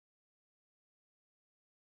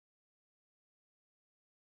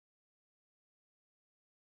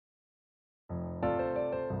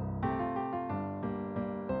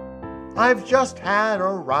I've just had a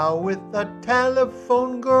row with a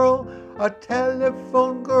telephone girl,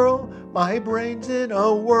 my brain's in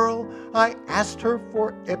a whirl. I asked her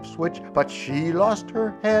for Ipswich, but she lost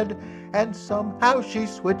her head, and somehow she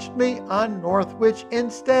switched me on Northwich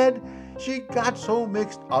instead. She got so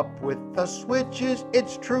mixed up with the switches,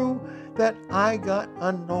 it's true, that I got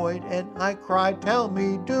annoyed and I cried, "Tell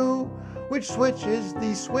me, do, which switch is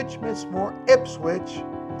the switch, Miss for Ipswich?"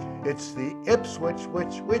 "It's the Ipswich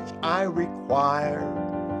which I require."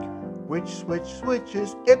 "Which switch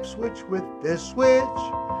is Ipswich with this switch?"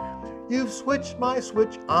 "You've switched my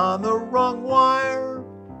switch on the wrong wire.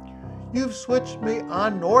 You've switched me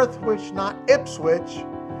on Northwich, not Ipswich.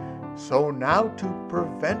 So now to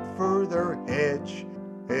prevent further hitch,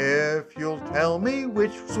 if you'll tell me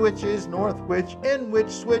which switch is Northwich and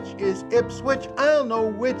which switch is Ipswich, I'll know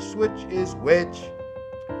which switch is which."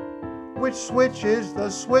 "Which switch is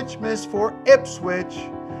the switch, Miss, for Ipswich?"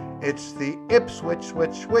 "It's the Ipswich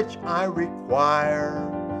which I require."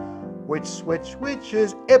 "Which switch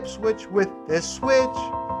is Ipswich with this switch?"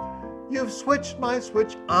 "You've switched my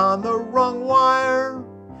switch on the wrong wire.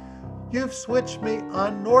 You've switched me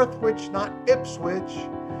on Northwich, not Ipswich.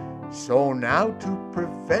 So now to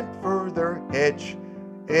prevent further hitch,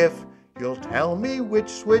 if you'll tell me which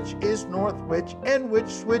switch is Northwich and which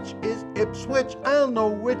switch is Ipswich, I'll know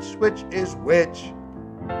which switch is which."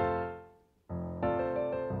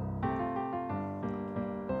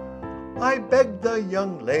 I begged the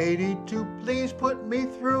young lady to please put me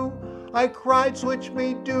through. I cried, "Switch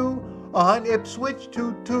me do on Ipswich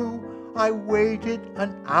Two-two." I waited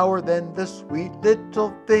an hour, then the sweet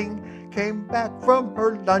little thing came back from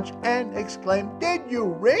her lunch and exclaimed, "Did you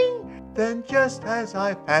ring?" Then just as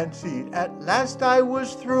I fancied at last I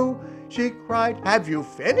was through, she cried, "Have you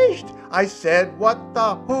finished?" I said, "What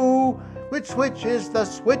the who? Which switch is the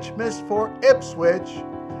switch, Miss, for Ipswich?"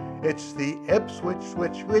 "It's the Ipswich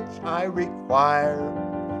which I require."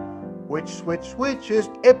 "Which switch is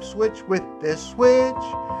Ipswich with this switch?"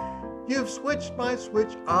 "You've switched my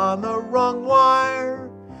switch on the wrong wire.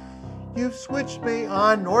 You've switched me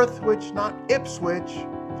on Northwich, not Ipswich.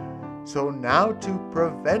 So now to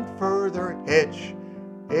prevent further hitch,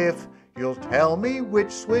 if you'll tell me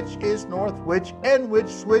which switch is Northwich and which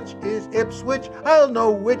switch is Ipswich, I'll know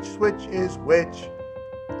which switch is which."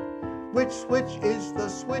 "Which switch is the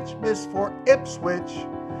switch, Miss, for Ipswich?"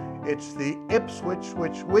 "It's the Ipswich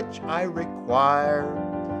which I require."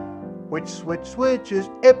 "Which switch is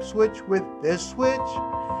Ipswich with this switch?"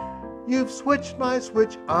 "You've switched my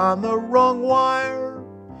switch on the wrong wire.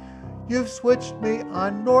 You've switched me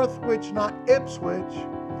on Northwich, not Ipswich.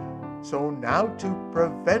 So now to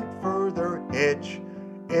prevent further hitch,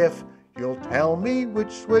 if you'll tell me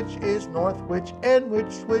which switch is Northwich and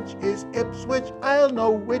which switch is Ipswich, I'll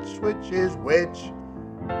know which switch is which."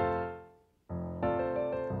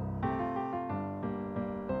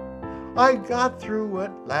 I got through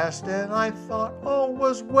at last and I thought all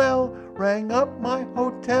was well, rang up my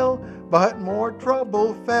hotel, but more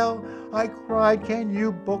trouble fell. I cried, "Can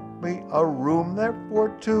you book me a room there for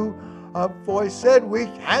two?" A voice said, "We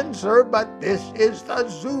can, sir, but this is the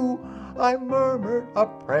zoo." I murmured a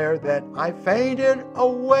prayer, then I fainted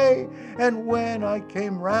away, and when I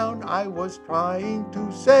came round I was trying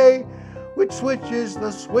to say, "Which switch is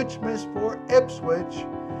the switch, Miss, for Ipswich?"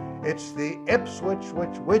 "It's the Ipswich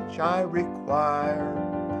which I require."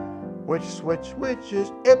 "Which switch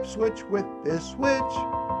is Ipswich with this switch?"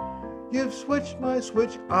 "You've switched my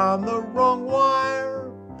switch on the wrong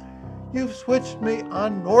wire. You've switched me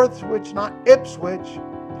on Northwich, not Ipswich.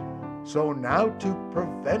 So now to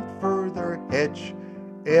prevent further hitch,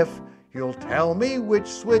 if you'll tell me which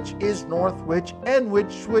switch is Northwich and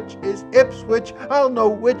which switch is Ipswich, I'll know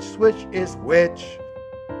which switch is which."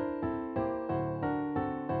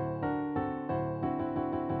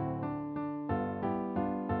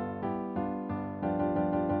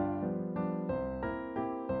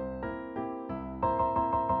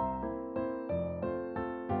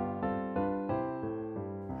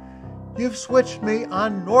 "You've switched me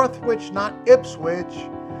on Northwich, not Ipswich.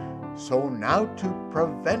 So now to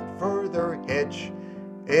prevent further hitch,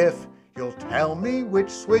 if you'll tell me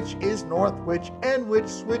which switch is Northwich and which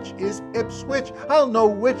switch is Ipswich, I'll know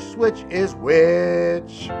which switch is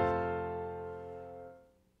which."